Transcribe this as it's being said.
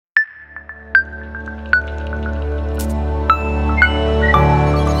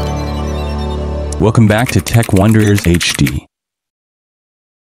Welcome back to Tech Wonders HD.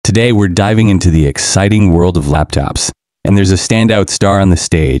 Today we're diving into the exciting world of laptops, and there's a standout star on the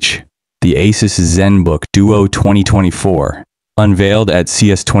stage, the ASUS ZenBook Duo 2024. Unveiled at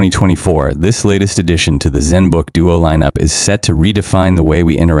CES 2024, this latest addition to the ZenBook Duo lineup is set to redefine the way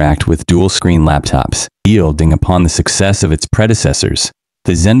we interact with dual-screen laptops, building upon the success of its predecessors.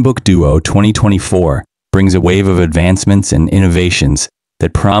 The ZenBook Duo 2024 brings a wave of advancements and innovations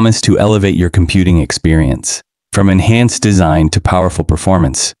that promise to elevate your computing experience. From enhanced design to powerful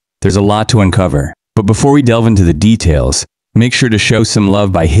performance, there's a lot to uncover. But before we delve into the details, make sure to show some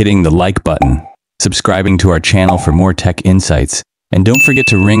love by hitting the like button, subscribing to our channel for more tech insights, and don't forget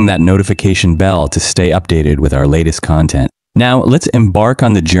to ring that notification bell to stay updated with our latest content. Now, let's embark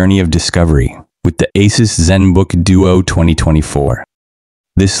on the journey of discovery with the ASUS ZenBook Duo 2024.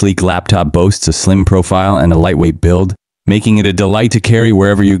 This sleek laptop boasts a slim profile and a lightweight build, making it a delight to carry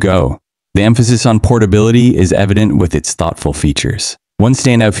wherever you go. The emphasis on portability is evident with its thoughtful features. One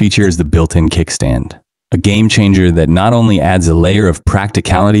standout feature is the built-in kickstand, a game changer that not only adds a layer of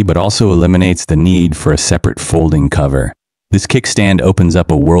practicality but also eliminates the need for a separate folding cover. This kickstand opens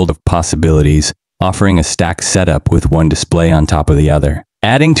up a world of possibilities, offering a stacked setup with one display on top of the other.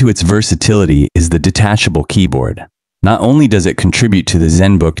 Adding to its versatility is the detachable keyboard. Not only does it contribute to the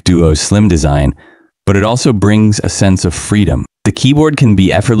ZenBook Duo's slim design, but it also brings a sense of freedom. The keyboard can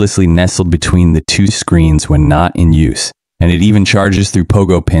be effortlessly nestled between the two screens when not in use, and it even charges through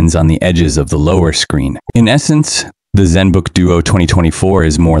pogo pins on the edges of the lower screen. In essence, the ZenBook Duo 2024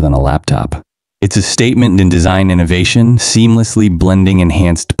 is more than a laptop. It's a statement in design innovation, seamlessly blending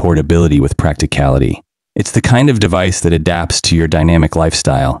enhanced portability with practicality. It's the kind of device that adapts to your dynamic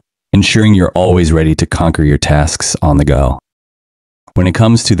lifestyle, ensuring you're always ready to conquer your tasks on the go. When it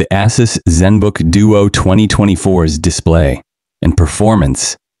comes to the ASUS ZenBook Duo 2024's display and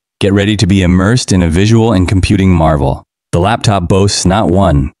performance, get ready to be immersed in a visual and computing marvel. The laptop boasts not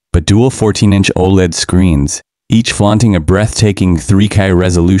one, but dual 14-inch OLED screens, each flaunting a breathtaking 3K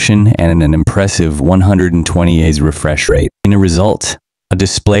resolution and an impressive 120Hz refresh rate. In a result, a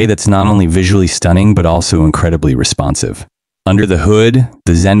display that's not only visually stunning but also incredibly responsive. Under the hood,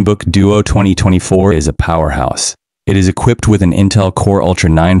 the ZenBook Duo 2024 is a powerhouse. It is equipped with an Intel Core Ultra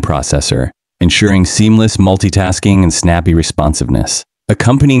 9 processor, ensuring seamless multitasking and snappy responsiveness.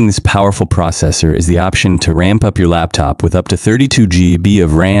 Accompanying this powerful processor is the option to ramp up your laptop with up to 32 GB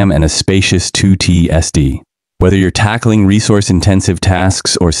of RAM and a spacious 2TB SD. Whether you're tackling resource-intensive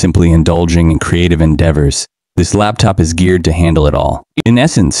tasks or simply indulging in creative endeavors, this laptop is geared to handle it all. In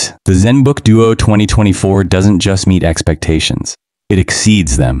essence, the ZenBook Duo 2024 doesn't just meet expectations, it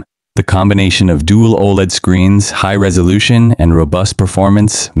exceeds them. The combination of dual OLED screens, high resolution, and robust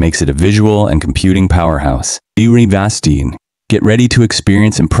performance makes it a visual and computing powerhouse. Get ready to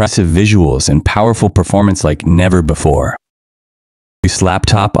experience impressive visuals and powerful performance like never before. This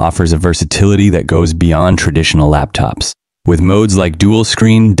laptop offers a versatility that goes beyond traditional laptops. With modes like dual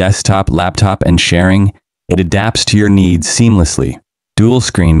screen, desktop, laptop, and sharing, it adapts to your needs seamlessly. Dual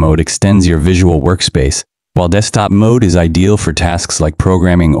screen mode extends your visual workspace, while desktop mode is ideal for tasks like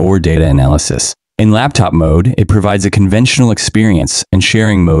programming or data analysis. In laptop mode, it provides a conventional experience, and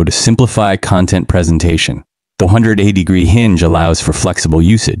sharing mode simplify content presentation. The 180-degree hinge allows for flexible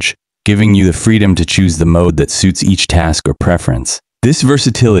usage, giving you the freedom to choose the mode that suits each task or preference. This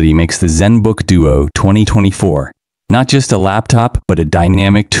versatility makes the ZenBook Duo 2024 not just a laptop, but a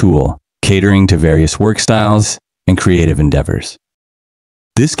dynamic tool, catering to various work styles and creative endeavors.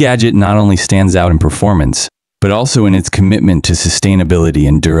 This gadget not only stands out in performance, but also in its commitment to sustainability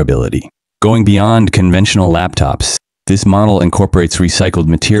and durability. Going beyond conventional laptops, this model incorporates recycled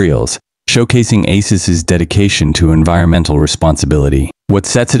materials, showcasing ASUS's dedication to environmental responsibility. What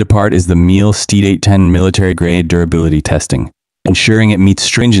sets it apart is the MEAL ST810 military-grade durability testing, ensuring it meets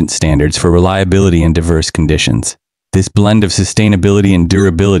stringent standards for reliability in diverse conditions. This blend of sustainability and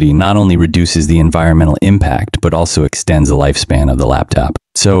durability not only reduces the environmental impact, but also extends the lifespan of the laptop.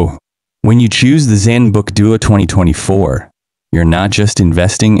 So, when you choose the ZenBook Duo 2024, you're not just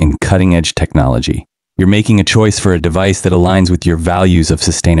investing in cutting-edge technology. You're making a choice for a device that aligns with your values of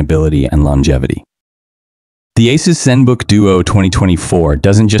sustainability and longevity. The ASUS ZenBook Duo 2024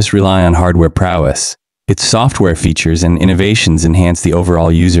 doesn't just rely on hardware prowess. Its software features and innovations enhance the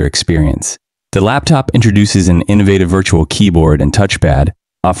overall user experience. The laptop introduces an innovative virtual keyboard and touchpad,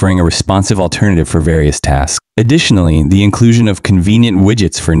 offering a responsive alternative for various tasks. Additionally, the inclusion of convenient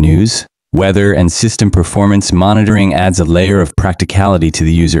widgets for news, weather, and system performance monitoring adds a layer of practicality to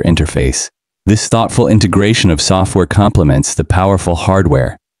the user interface. This thoughtful integration of software complements the powerful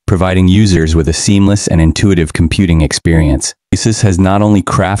hardware, providing users with a seamless and intuitive computing experience. ASUS has not only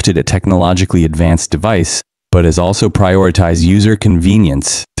crafted a technologically advanced device, but has also prioritized user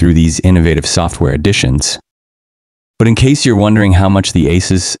convenience through these innovative software additions. But in case you're wondering how much the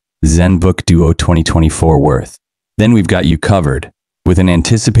ASUS ZenBook Duo 2024 worth, then we've got you covered. With an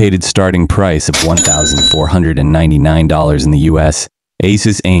anticipated starting price of $1,499 in the US,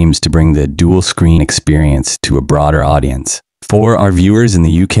 ASUS aims to bring the dual-screen experience to a broader audience. For our viewers in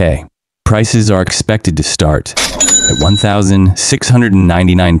the UK, prices are expected to start at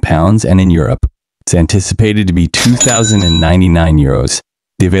 £1,699, and in Europe, it's anticipated to be €2,099.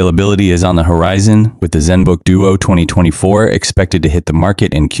 The availability is on the horizon, with the ZenBook Duo 2024 expected to hit the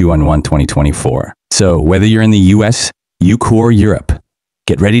market in Q1 2024. So, whether you're in the US, UK, or Europe,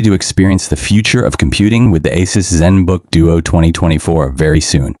 get ready to experience the future of computing with the ASUS ZenBook Duo 2024 very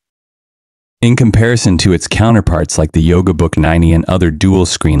soon. In comparison to its counterparts like the YogaBook 90 and other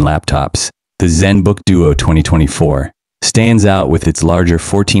dual-screen laptops, the ZenBook Duo 2024 stands out with its larger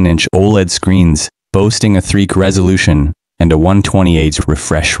 14-inch OLED screens, boasting a 3K resolution and a 128Hz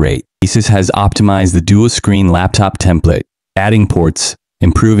refresh rate. ASUS has optimized the dual-screen laptop template, adding ports,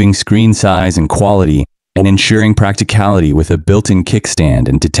 improving screen size and quality, and ensuring practicality with a built-in kickstand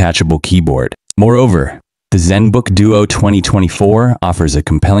and detachable keyboard. Moreover, the ZenBook Duo 2024 offers a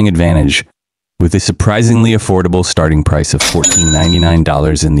compelling advantage with a surprisingly affordable starting price of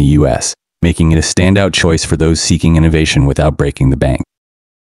 $1,499 in the US, making it a standout choice for those seeking innovation without breaking the bank.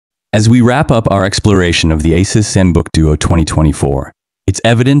 As we wrap up our exploration of the ASUS ZenBook Duo 2024, it's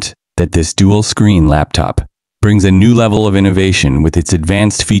evident that this dual-screen laptop brings a new level of innovation with its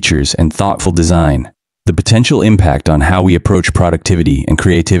advanced features and thoughtful design. The potential impact on how we approach productivity and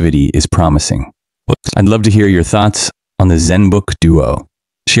creativity is promising. I'd love to hear your thoughts on the ZenBook Duo.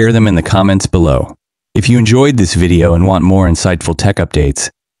 Share them in the comments below. If you enjoyed this video and want more insightful tech updates,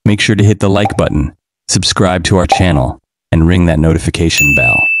 make sure to hit the like button, subscribe to our channel, and ring that notification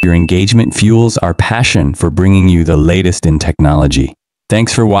bell. Your engagement fuels our passion for bringing you the latest in technology.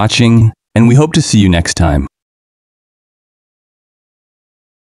 Thanks for watching, and we hope to see you next time.